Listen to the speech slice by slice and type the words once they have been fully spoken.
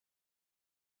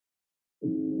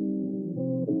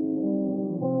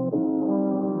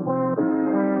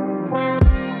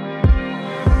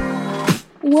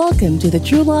Welcome to the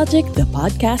True Logic, the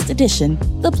podcast edition,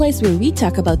 the place where we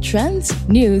talk about trends,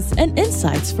 news, and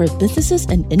insights for businesses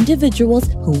and individuals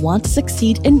who want to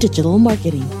succeed in digital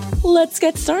marketing. Let's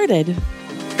get started.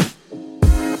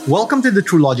 Welcome to the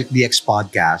True Logic DX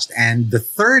podcast and the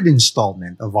third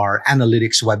installment of our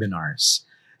analytics webinars.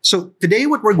 So today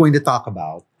what we're going to talk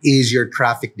about is your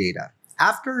traffic data.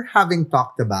 After having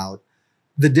talked about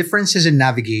the differences in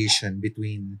navigation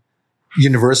between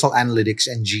Universal Analytics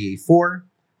and GA4,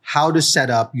 how to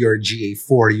set up your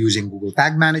GA4 using Google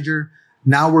Tag Manager,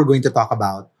 now we're going to talk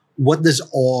about what does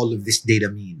all of this data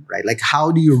mean, right? Like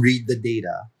how do you read the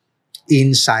data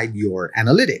inside your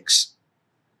analytics?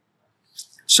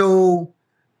 So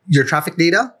your traffic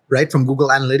data, right, from Google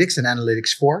Analytics and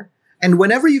Analytics 4. And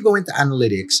whenever you go into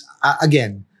analytics,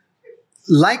 again,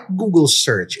 like Google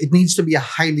search, it needs to be a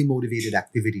highly motivated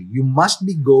activity. You must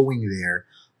be going there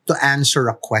to answer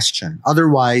a question.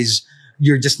 Otherwise,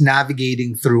 you're just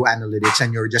navigating through analytics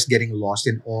and you're just getting lost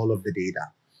in all of the data.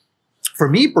 For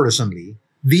me personally,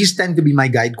 these tend to be my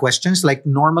guide questions. Like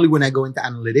normally when I go into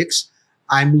analytics,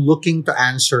 I'm looking to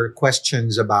answer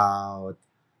questions about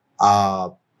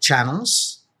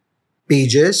channels,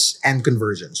 pages, and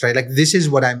conversions, right? Like this is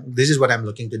what I'm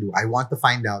looking to do. I want to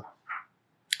find out,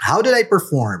 how did I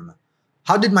perform?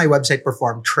 How did my website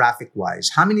perform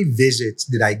traffic-wise? How many visits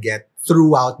did I get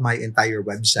throughout my entire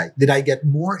website? Did I get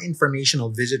more informational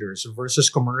visitors versus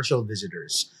commercial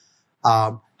visitors?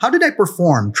 How did I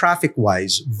perform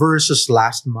traffic-wise versus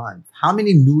last month? How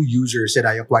many new users did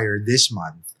I acquire this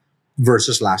month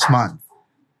versus last month?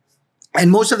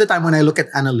 And most of the time when I look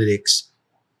at analytics,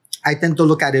 I tend to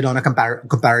look at it on a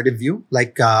comparative view.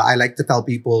 Like I like to tell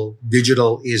people,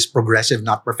 digital is progressive,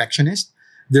 not perfectionist.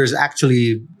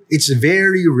 It's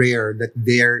very rare that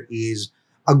there is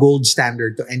a gold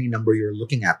standard to any number you're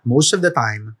looking at. Most of the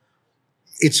time,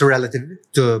 it's relative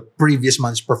to previous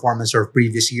month's performance or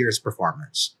previous year's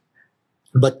performance.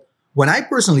 But when I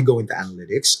personally go into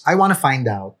analytics, I want to find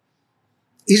out,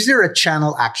 is there a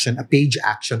channel action, a page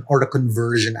action, or a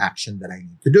conversion action that I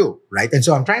need to do, right? And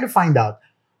so I'm trying to find out,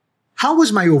 how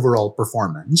was my overall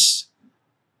performance?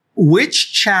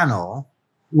 Which channel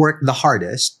worked the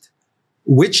hardest?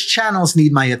 Which channels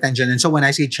need my attention? And so when I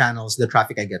say channels, the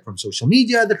traffic I get from social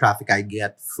media, the traffic I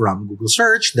get from Google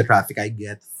search, the traffic I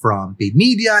get from paid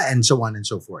media, and so on and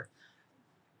so forth.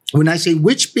 When I say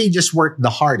which pages work the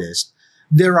hardest,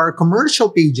 there are commercial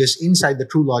pages inside the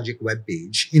TrueLogic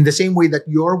webpage in the same way that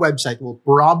your website will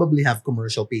probably have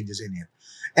commercial pages in it.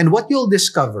 And what you'll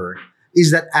discover is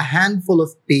that a handful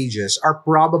of pages are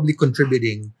probably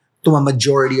contributing to a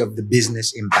majority of the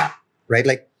business impact, right?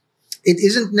 Like, it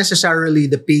isn't necessarily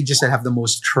the pages that have the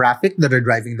most traffic that are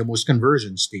driving the most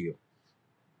conversions to you.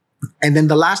 And then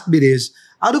the last bit is,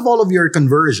 out of all of your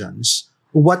conversions,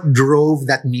 what drove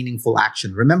that meaningful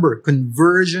action? Remember,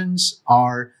 conversions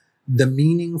are the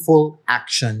meaningful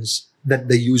actions that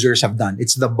the users have done.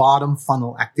 It's the bottom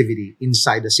funnel activity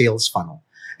inside the sales funnel.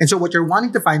 And so what you're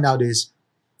wanting to find out is,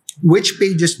 which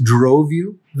pages drove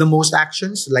you the most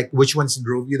actions? Like which ones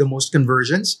drove you the most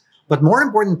conversions? But more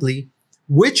importantly,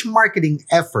 which marketing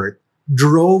effort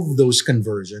drove those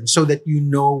conversions so that you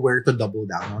know where to double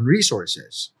down on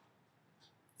resources?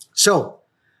 So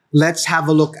let's have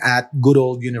a look at good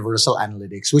old Universal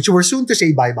Analytics, which we're soon to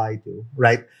say bye-bye to,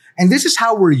 right? And this is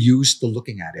how we're used to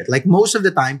looking at it. Like most of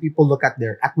the time, people look at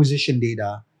their acquisition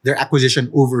data, their acquisition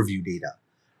overview data,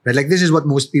 right? Like this is what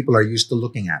most people are used to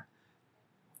looking at.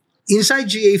 Inside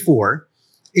GA4,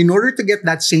 in order to get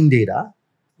that same data,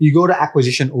 you go to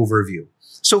acquisition overview.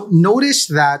 So notice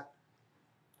that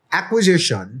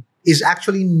acquisition is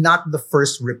actually not the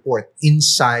first report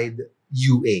inside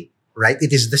UA, right?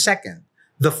 It is the second.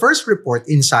 The first report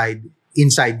inside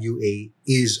UA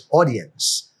is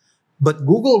audience. But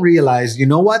Google realized, you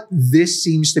know what? This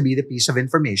seems to be the piece of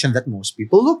information that most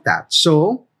people looked at.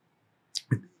 So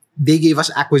they gave us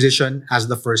acquisition as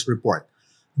the first report.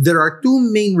 There are two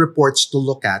main reports to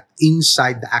look at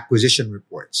inside the acquisition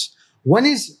reports. One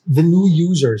is the new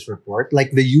users report,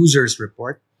 like the users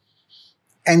report.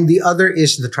 And the other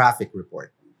is the traffic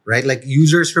report, right? Like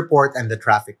users report and the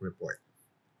traffic report.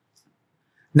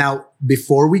 Now,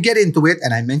 before we get into it,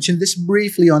 and I mentioned this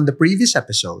briefly on the previous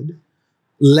episode,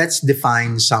 let's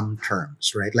define some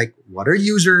terms, right? Like what are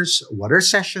users, what are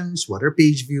sessions, what are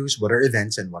page views, what are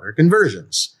events, and what are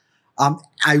conversions?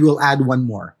 I will add one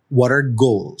more. What are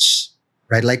goals,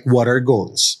 right? Like what are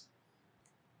goals?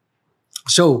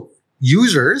 So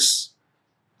users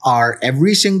are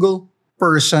every single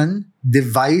person,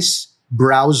 device,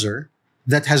 browser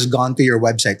that has gone to your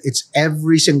website. It's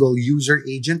every single user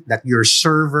agent that your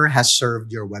server has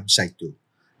served your website to.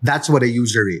 That's what a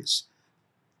user is.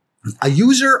 A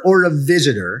user or a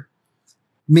visitor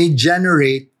may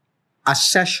generate a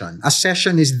session. A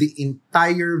session is the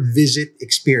entire visit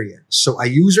experience. So a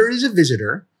user is a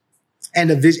visitor, and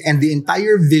the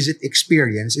entire visit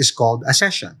experience is called a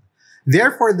session.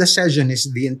 Therefore, the session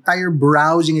is the entire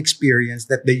browsing experience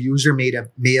that the user may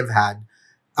have had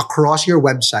across your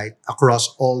website,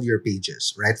 across all your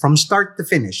pages, right? From start to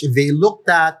finish. If they looked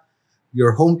at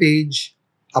your homepage,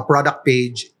 a product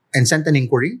page, and sent an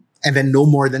inquiry, and then no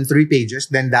more than 3 pages,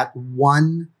 then that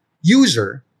one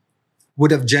user would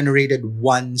have generated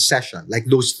one session. Like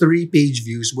those 3-page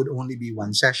views would only be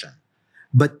one session.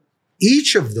 But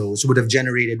each of those would have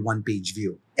generated one page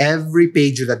view. Every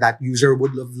page that user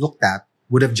would have looked at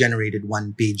would have generated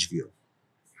one page view.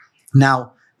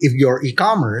 Now, if you're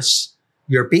e-commerce,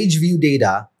 your page view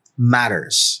data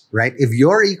matters, right? If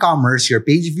you're e-commerce, your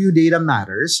page view data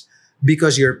matters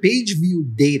because your page view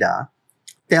data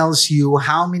tells you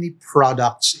how many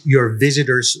products your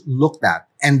visitors looked at.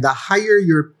 And the higher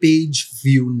your page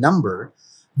view number,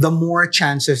 the more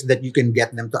chances that you can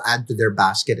get them to add to their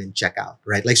basket and check out,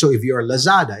 right? Like, so if you're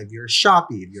Lazada, if you're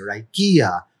Shopee, if you're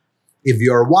IKEA, if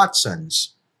you're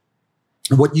Watsons,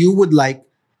 what you would like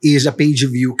is a page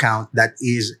view count that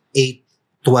is 8,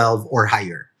 12 or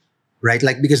higher, right?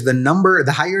 Like, because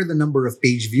the higher the number of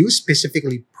page views,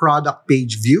 specifically product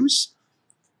page views,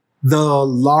 the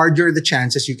larger the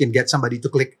chances you can get somebody to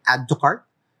click add to cart,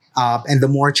 and the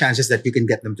more chances that you can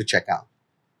get them to check out.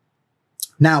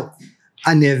 Now,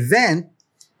 an event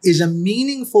is a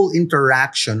meaningful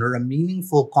interaction or a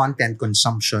meaningful content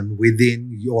consumption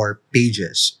within your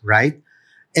pages, right?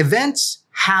 Events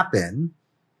happen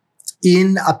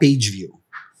in a page view.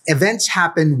 Events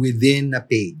happen within a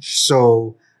page.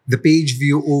 So the page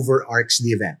view overarches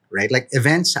the event, right? Like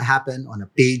events happen on a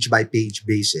page by page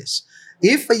basis.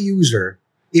 If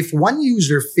one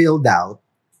user filled out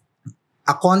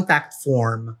a contact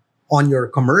form on your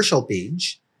commercial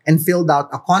page and filled out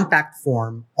a contact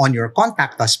form on your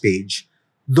contact us page,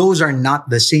 those are not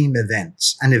the same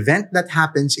events. An event that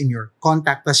happens in your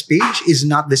contact us page is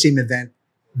not the same event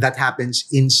that happens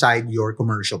inside your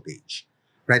commercial page,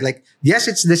 right? Like, yes,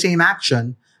 it's the same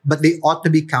action, but they ought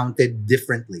to be counted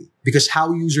differently because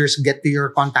how users get to your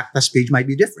contact us page might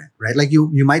be different, right? Like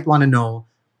you might want to know,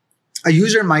 a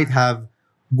user might have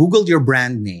Googled your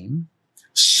brand name,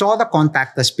 saw the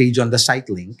contact us page on the site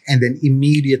link, and then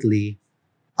immediately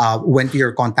went to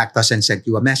your contact us and sent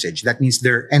you a message. That means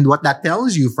and what that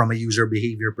tells you from a user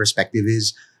behavior perspective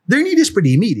is their need is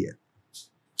pretty immediate,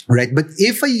 right? But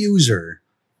if a user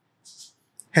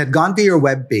had gone to your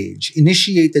web page,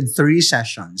 initiated 3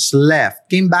 sessions, left,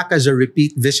 came back as a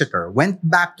repeat visitor, went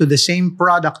back to the same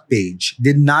product page,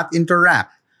 did not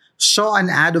interact, saw an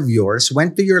ad of yours,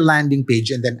 went to your landing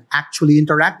page, and then actually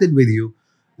interacted with you,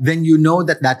 then you know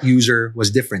that user was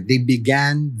different. They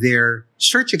began their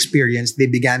search experience, they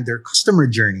began their customer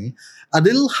journey a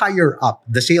little higher up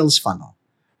the sales funnel,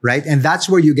 right? And that's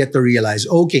where you get to realize,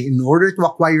 okay, in order to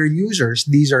acquire users,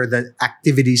 these are the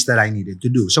activities that I needed to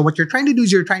do. So what you're trying to do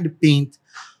is you're trying to paint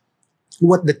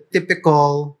what the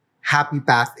typical happy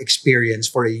path experience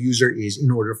for a user is in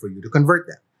order for you to convert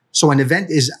them. So an event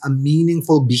is a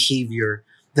meaningful behavior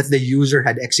that the user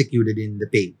had executed in the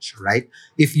page, right?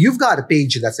 If you've got a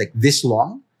page that's like this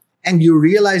long and you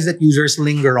realize that users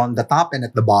linger on the top and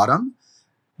at the bottom,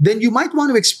 then you might want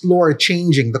to explore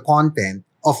changing the content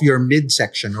of your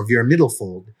midsection, of your middle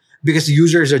fold, because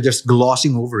users are just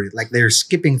glossing over it. Like they're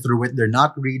skipping through it. They're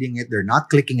not reading it. They're not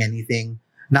clicking anything,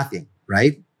 nothing,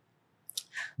 right?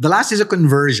 The last is a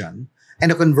conversion,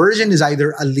 and a conversion is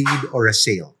either a lead or a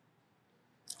sale.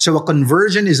 So a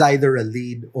conversion is either a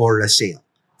lead or a sale,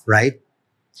 right?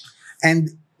 And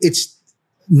it's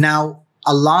now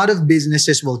a lot of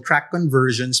businesses will track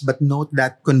conversions, but note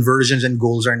that conversions and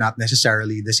goals are not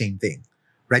necessarily the same thing,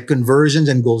 right? Conversions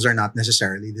and goals are not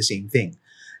necessarily the same thing.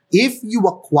 If you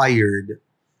acquired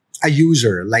a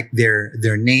user, like their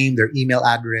name, their email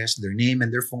address, their name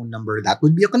and their phone number, that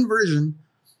would be a conversion.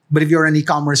 But if you're an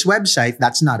e-commerce website,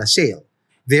 that's not a sale.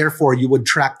 Therefore, you would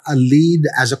track a lead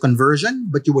as a conversion,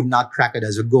 but you would not track it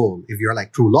as a goal. If you're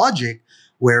like TrueLogic,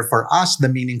 where for us, the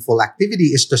meaningful activity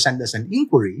is to send us an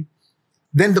inquiry,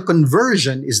 then the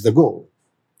conversion is the goal,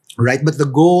 right? But the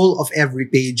goal of every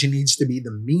page needs to be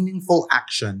the meaningful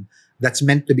action that's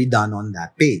meant to be done on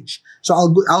that page. So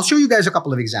I'll show you guys a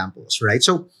couple of examples, right?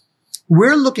 So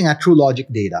we're looking at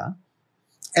TrueLogic data.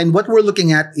 And what we're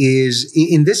looking at is,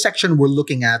 in this section, we're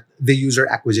looking at the user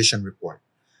acquisition report.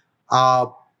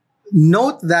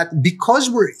 Note that because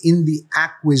we're in the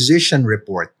acquisition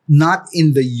report, not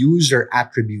in the user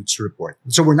attributes report.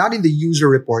 So we're not in the user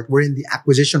report, we're in the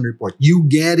acquisition report. You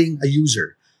getting a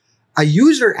user. a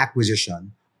user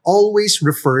acquisition always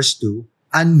refers to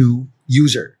a new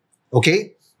user.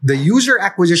 Okay? The user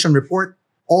acquisition report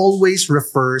always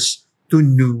refers to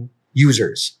new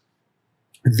users.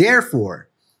 Therefore,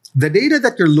 the data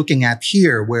that you're looking at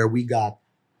here, where we got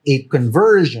 8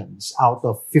 conversions out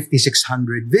of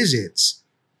 5,600 visits,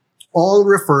 all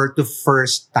refer to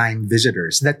first-time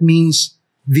visitors. That means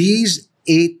these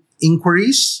 8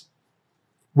 inquiries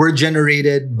were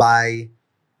generated by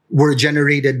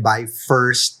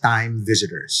first-time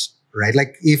visitors, right?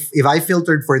 Like if I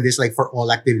filtered for this, like for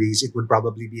all activities, it would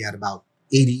probably be at about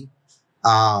 80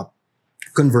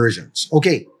 conversions.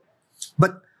 Okay,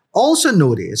 but also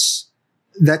notice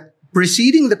that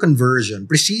preceding the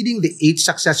 8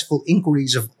 successful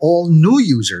inquiries of all new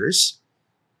users,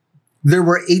 there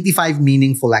were 85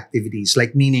 meaningful activities,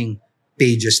 like meaning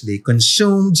pages they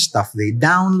consumed, stuff they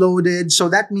downloaded. So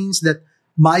that means that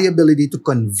my ability to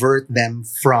convert them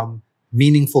from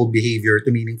meaningful behavior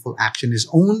to meaningful action is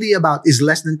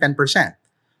less than 10%,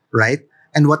 right?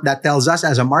 And what that tells us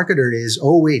as a marketer is,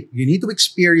 oh wait, you need to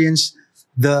experience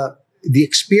the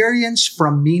experience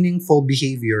from meaningful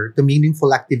behavior to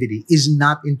meaningful activity is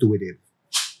not intuitive.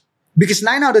 Because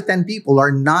 9 out of 10 people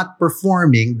are not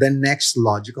performing the next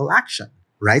logical action,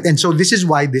 right? And so this is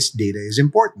why this data is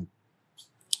important.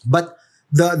 But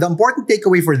the important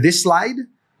takeaway for this slide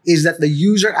is that the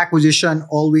user acquisition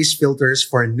always filters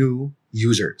for new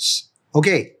users.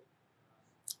 Okay.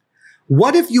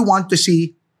 What if you want to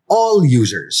see all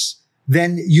users?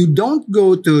 Then you don't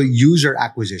go to user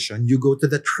acquisition, you go to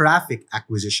the traffic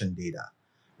acquisition data,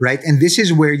 right? And this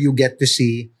is where you get to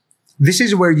see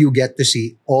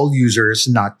all users,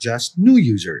 not just new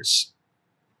users.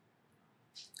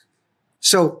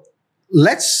 So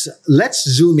let's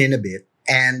zoom in a bit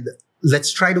and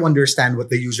let's try to understand what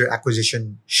the user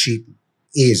acquisition sheet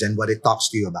is and what it talks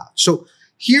to you about. So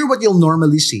here, what you'll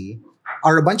normally see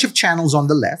are a bunch of channels on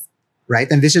the left, right?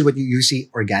 And this is what you see: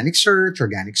 organic search,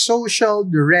 organic social,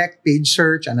 direct, paid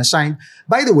search, and assigned.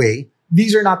 By the way,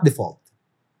 these are not default.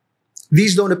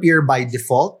 These don't appear by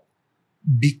default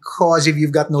because if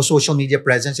you've got no social media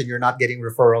presence and you're not getting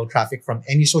referral traffic from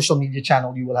any social media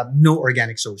channel, you will have no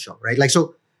organic social, right? Like,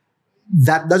 so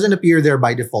that doesn't appear there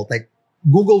by default. Like,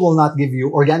 Google will not give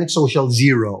you organic social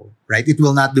 0, right? It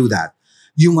will not do that.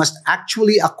 You must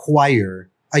actually acquire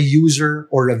a user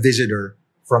or a visitor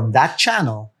from that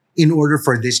channel in order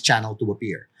for this channel to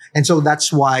appear. And so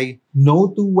that's why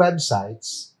no 2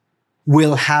 websites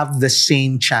will have the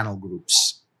same channel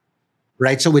groups,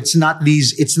 right? So it's not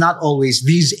always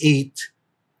these 8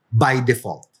 by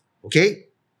default. Okay.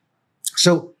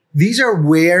 So these are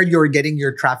where you're getting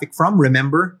your traffic from.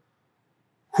 Remember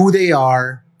who they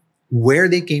are, where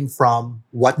they came from,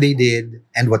 what they did,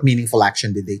 and what meaningful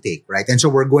action did they take, right? And so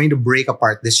we're going to break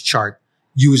apart this chart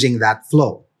using that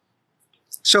flow.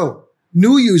 So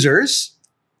new users,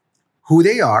 who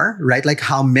they are, right? Like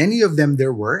how many of them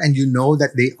there were, and you know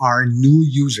that they are new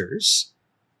users.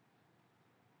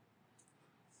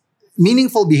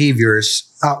 Meaningful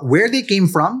behaviors, where they came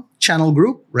from, channel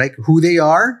group, right? Who they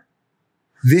are.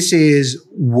 This is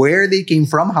where they came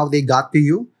from, how they got to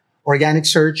you. Organic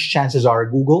search, chances are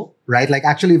Google, right? Like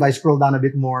actually, if I scroll down a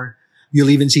bit more, you'll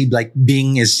even see like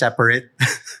Bing is separate.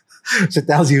 So it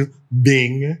tells you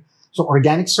Bing. So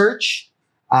organic search,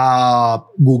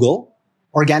 Google.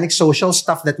 Organic social,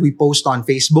 stuff that we post on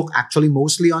Facebook, actually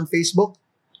mostly on Facebook,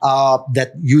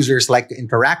 that users like to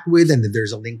interact with. And then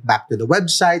there's a link back to the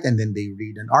website, and then they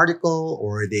read an article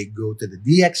or they go to the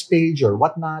DX page or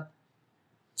whatnot.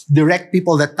 Direct,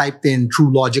 people that typed in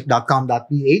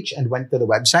truelogic.com.ph and went to the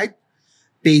website.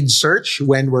 Paid search,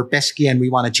 when we're pesky and we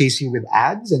want to chase you with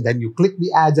ads, and then you click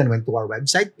the ads and went to our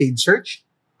website. Paid search.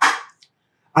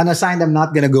 Unassigned, I'm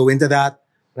not going to go into that.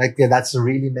 Like, that's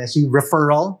really messy.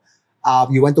 Referral.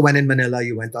 You went to When in Manila,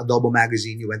 you went to Adobo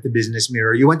Magazine, you went to Business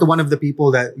Mirror, you went to one of the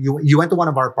people that you went to one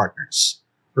of our partners,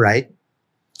 right?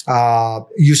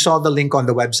 You saw the link on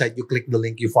the website, you clicked the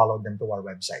link, you followed them to our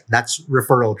website. That's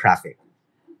referral traffic.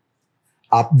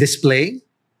 Display,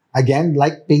 again,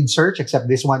 like paid search, except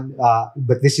this one,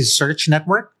 but this is search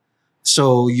network.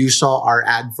 So you saw our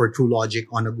ad for TrueLogic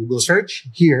on a Google search.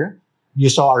 Here, you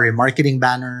saw our remarketing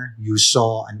banner, you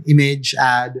saw an image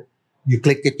ad, you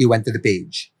clicked it, you went to the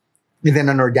page. And then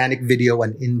an organic video,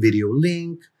 an in-video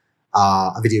link,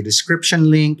 a video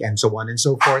description link, and so on and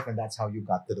so forth. And that's how you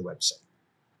got to the website.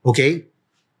 Okay?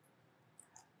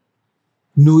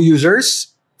 New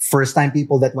users, first-time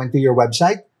people that went to your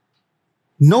website.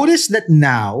 Notice that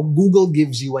now Google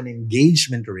gives you an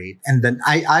engagement rate. And then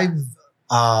I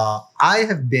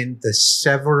have been to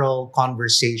several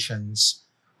conversations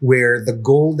where the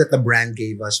goal that the brand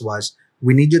gave us was,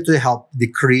 we need you to help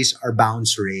decrease our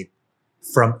bounce rate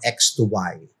from X to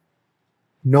Y.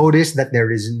 Notice that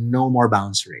there is no more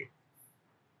bounce rate,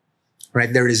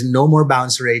 right? There is no more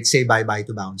bounce rate. Say bye-bye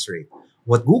to bounce rate.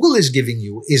 What Google is giving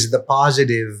you is the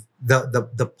positive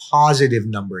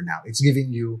number now. It's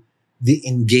giving you the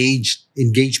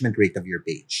engagement rate of your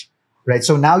page, right?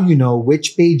 So now you know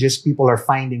which pages people are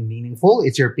finding meaningful.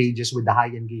 It's your pages with the high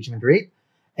engagement rate,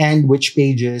 and which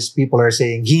pages people are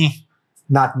saying,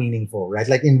 not meaningful, right?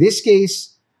 Like in this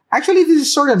case, actually, this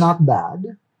is sort of not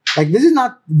bad. Like this is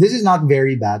not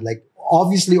very bad. Like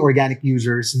obviously organic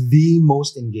users, the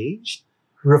most engaged.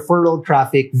 Referral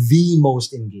traffic, the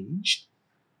most engaged.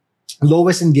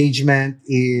 Lowest engagement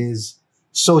is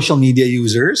social media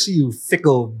users, you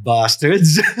fickle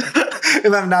bastards.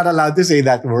 If I'm not allowed to say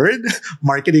that word,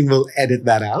 marketing will edit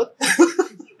that out.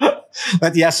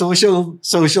 But yeah, social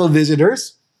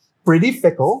visitors, pretty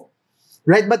fickle,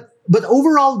 right? But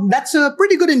overall, that's a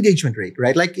pretty good engagement rate,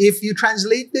 right? Like if you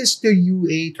translate this to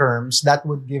UA terms, that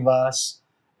would give us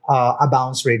a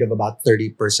bounce rate of about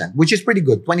 30%, which is pretty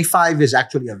good. 25 is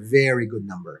actually a very good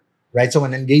number, right? So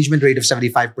an engagement rate of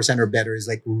 75% or better is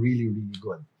like really, really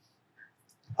good.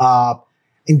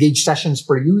 Engaged sessions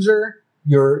per user.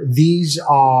 These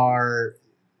are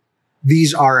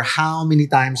how many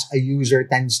times a user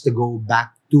tends to go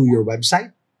back to your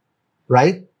website,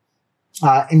 right?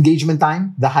 Engagement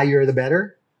time, the higher the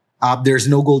better. There's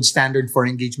no gold standard for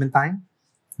engagement time,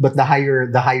 but the higher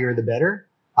the better.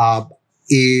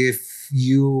 If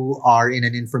you are in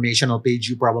an informational page,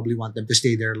 you probably want them to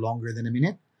stay there longer than a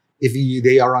minute. If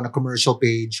they are on a commercial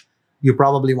page, you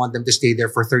probably want them to stay there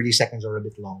for 30 seconds or a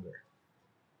bit longer.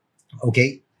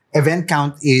 Okay. Event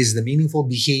count is the meaningful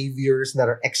behaviors that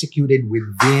are executed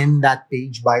within that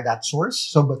page by that source.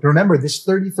 So, but remember, this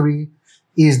 33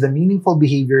 is the meaningful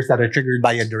behaviors that are triggered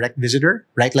by a direct visitor,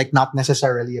 right? Like not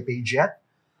necessarily a page yet.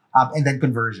 And then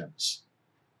conversions,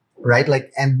 right?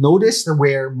 Like, and notice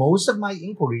where most of my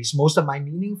inquiries, most of my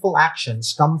meaningful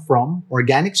actions come from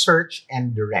organic search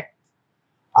and direct.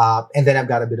 And then I've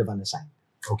got a bit of unassigned.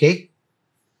 Okay.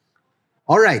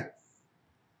 All right.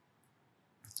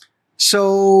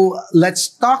 So let's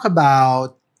talk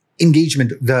about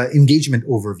engagement, the engagement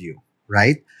overview,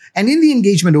 right? And in the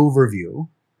engagement overview,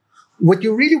 what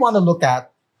you really want to look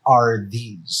at are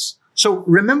these. So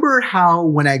remember how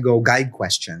when I go guide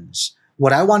questions,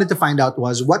 what I wanted to find out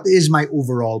was what is my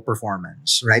overall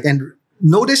performance, right? And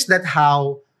notice that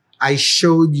how I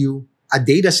showed you a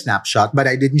data snapshot, but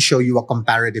I didn't show you a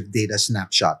comparative data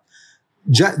snapshot.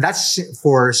 That's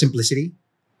for simplicity,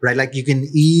 right? Like you can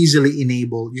easily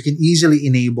enable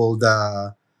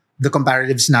the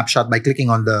comparative snapshot by clicking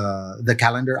on the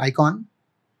calendar icon.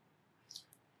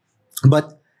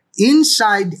 But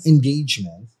inside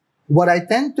engagement, what I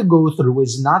tend to go through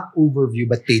is not overview,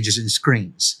 but pages and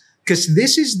screens. Because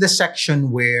this is the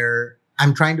section where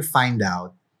I'm trying to find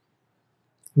out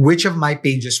which of my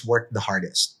pages work the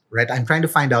hardest, right? I'm trying to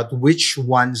find out which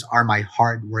ones are my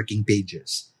hard-working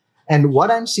pages. And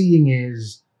what I'm seeing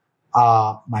is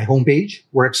my homepage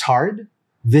works hard.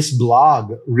 This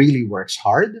blog really works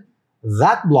hard.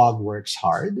 That blog works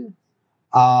hard.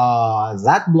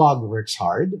 That blog works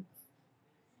hard.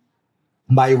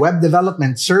 My web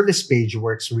development service page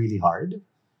works really hard.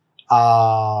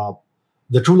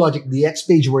 The TrueLogic DX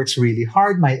page works really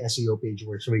hard. My SEO page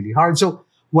works really hard. So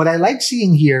what I like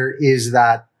seeing here is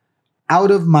that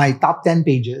out of my top 10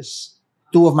 pages,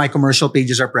 2 of my commercial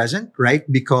pages are present, right?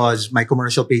 Because my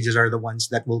commercial pages are the ones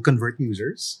that will convert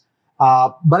users.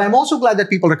 But I'm also glad that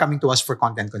people are coming to us for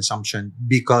content consumption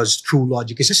because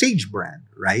TrueLogic is a Sage brand,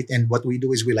 right? And what we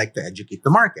do is we like to educate the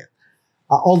market.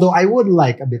 Although I would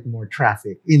like a bit more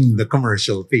traffic in the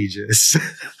commercial pages.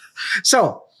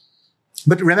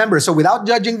 But remember, so without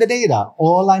judging the data,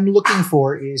 all I'm looking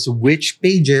for is which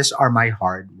pages are my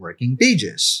hard-working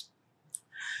pages.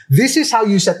 This is how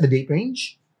you set the date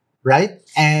range, right?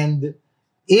 And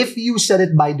if you set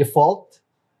it by default,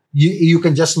 you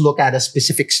can just look at a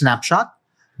specific snapshot.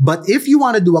 But if you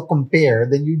want to do a compare,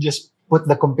 then you just put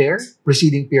the compare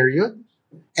preceding period,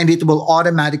 and it will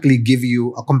automatically give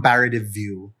you a comparative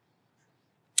view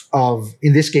of,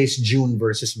 in this case, June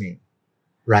versus May,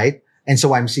 right? And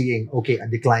so I'm seeing, okay, a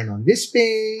decline on this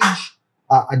page,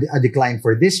 a decline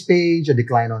for this page, a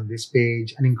decline on this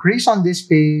page, an increase on this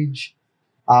page,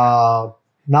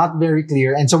 not very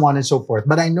clear, and so on and so forth.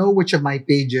 But I know which of my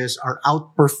pages are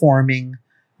outperforming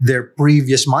their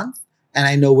previous month, and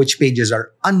I know which pages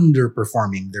are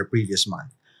underperforming their previous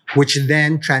month, which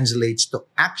then translates to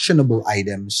actionable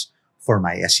items for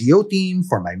my SEO team,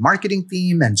 for my marketing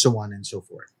team, and so on and so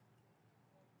forth.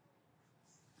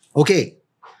 Okay.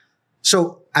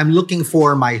 So I'm looking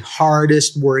for my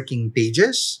hardest working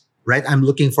pages, right? I'm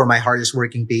looking for my hardest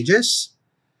working pages.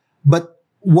 But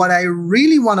what I'm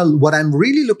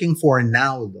really looking for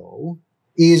now though,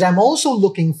 is I'm also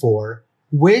looking for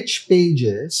which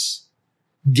pages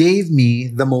gave me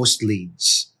the most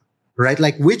leads, right?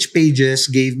 Like which pages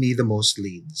gave me the most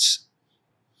leads.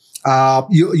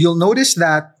 You'll notice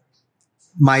that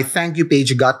my thank you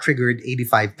page got triggered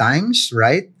 85 times,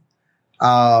 right?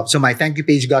 So my thank you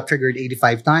page got triggered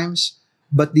 85 times.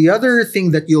 But the other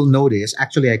thing that you'll notice,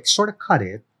 actually, I sort of cut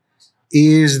it,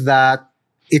 is that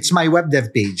it's my web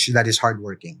dev page that is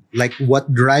hardworking. Like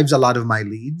what drives a lot of my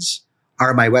leads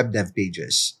are my web dev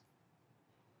pages.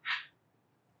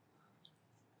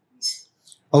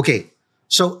 Okay.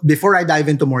 So before I dive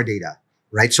into more data,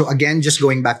 right? So again, just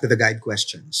going back to the guide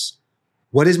questions.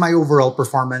 What is my overall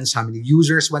performance? How many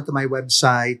users went to my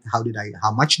website?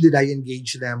 How much did I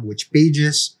engage them? Which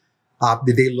pages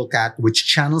did they look at? Which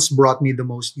channels brought me the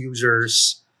most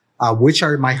users? Which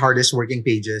are my hardest working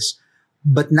pages?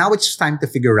 But now it's time to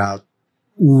figure out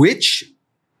which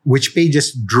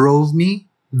pages drove me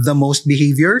the most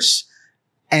behaviors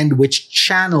and which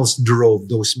channels drove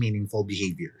those meaningful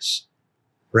behaviors,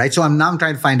 right? So I'm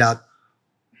trying to find out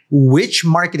which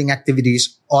marketing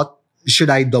activities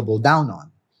should I double down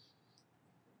on?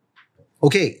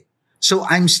 Okay, so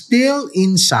I'm still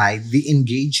inside the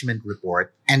engagement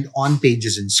report and on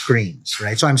pages and screens,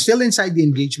 right? So I'm still inside the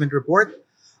engagement report,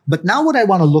 but now what I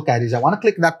want to look at is I want to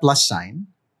click that plus sign.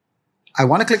 I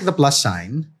want to click the plus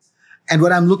sign. And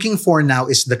what I'm looking for now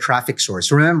is the traffic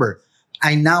source. Remember,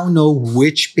 I now know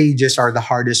which pages are the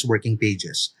hardest working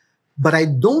pages, but I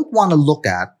don't want to look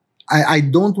at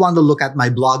my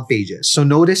blog pages. So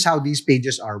notice how these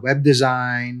pages are: web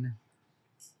design,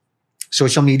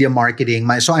 social media marketing.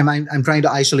 I'm trying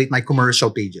to isolate my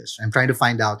commercial pages. I'm trying to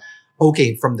find out,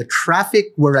 okay, from the traffic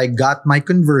where I got my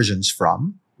conversions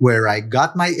from, where I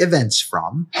got my events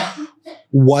from,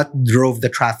 what drove the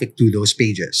traffic to those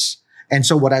pages. And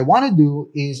so what I want to do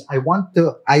is I want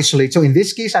to isolate. So in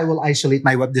this case, I will isolate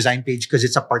my web design page because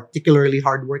it's a particularly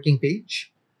hardworking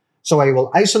page. So I will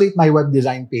isolate my web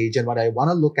design page, and what I want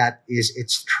to look at is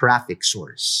its traffic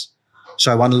source.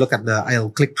 So I'll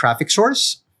click traffic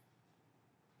source.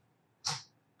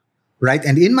 Right?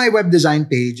 And in my web design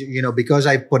page, because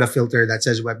I put a filter that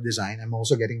says web design, I'm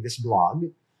also getting this blog,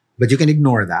 but you can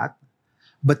ignore that.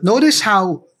 But notice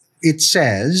how it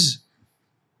says,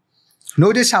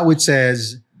 the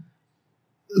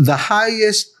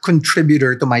highest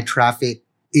contributor to my traffic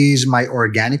is my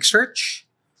organic search,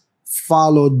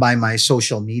 followed by my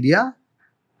social media,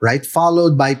 right?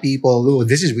 Followed by people,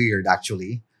 this is weird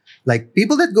actually, like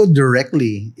people that go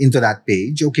directly into that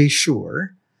page. Okay,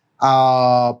 sure.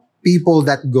 People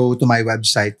that go to my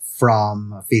website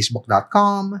from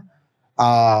facebook.com,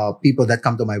 people that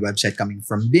come to my website coming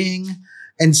from Bing.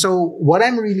 And so what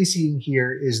I'm really seeing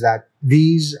here is that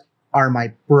these are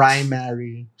my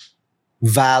primary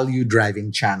value driving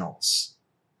channels: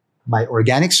 my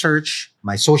organic search,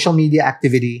 my social media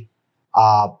activity,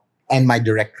 and my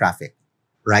direct traffic,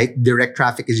 right? Direct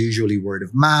traffic is usually word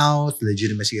of mouth,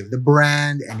 legitimacy of the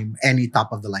brand, any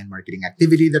top of the line marketing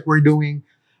activity that we're doing.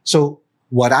 So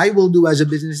what I will do as a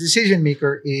business decision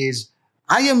maker is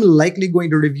I am likely going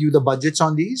to review the budgets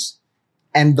on these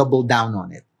and double down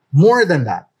on it. More than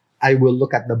that, I will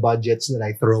look at the budgets that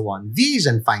I throw on these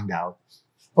and find out,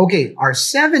 okay, are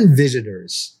 7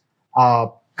 visitors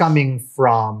coming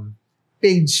from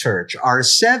paid search? Are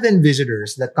 7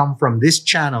 visitors that come from this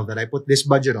channel that I put this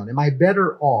budget on? Am I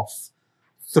better off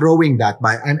throwing that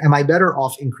am I better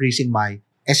off increasing my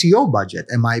SEO budget?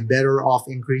 Am I better off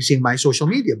increasing my social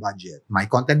media budget, my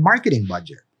content marketing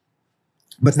budget?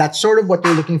 But that's sort of what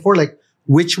you're looking for. Like,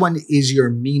 which one is your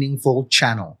meaningful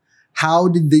channel? How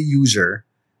did the user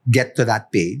get to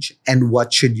that page? And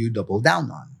what should you double down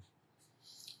on?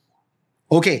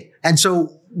 Okay. And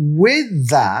so with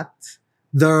that,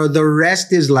 the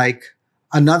rest is like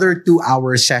another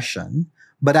 2-hour session,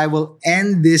 but I will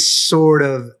end this sort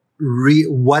of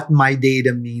what my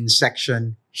data means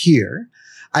section here.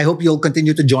 I hope you'll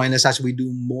continue to join us as we do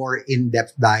more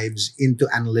in-depth dives into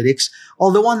analytics.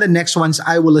 Although on the next ones,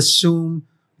 I will assume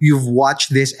you've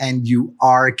watched this and you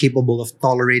are capable of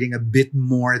tolerating a bit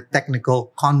more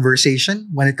technical conversation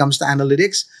when it comes to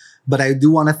analytics. But I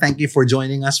do want to thank you for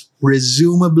joining us,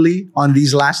 presumably on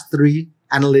these last 3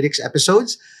 analytics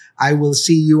episodes. I will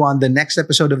see you on the next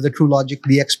episode of the TrueLogic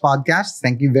DX podcast.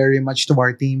 Thank you very much to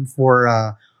our team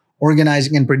for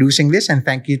organizing and producing this. And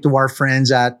thank you to our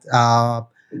friends at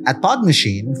Pod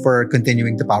Machine for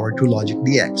continuing to power TrueLogic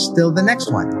DX. Till the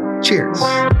next one. Cheers.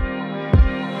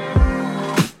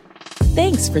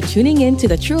 Thanks for tuning in to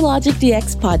the TrueLogic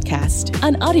DX podcast,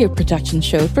 an audio production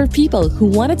show for people who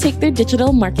want to take their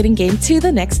digital marketing game to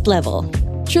the next level.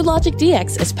 TrueLogic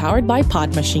DX is powered by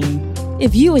Pod Machine.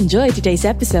 If you enjoyed today's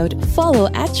episode, follow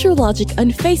at TrueLogic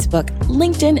on Facebook,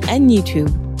 LinkedIn, and YouTube.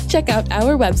 Check out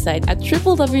our website at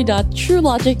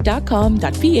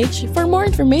www.truelogic.com.ph for more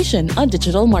information on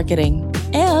digital marketing.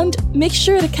 And make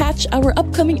sure to catch our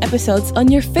upcoming episodes on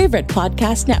your favorite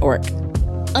podcast network.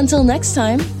 Until next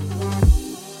time,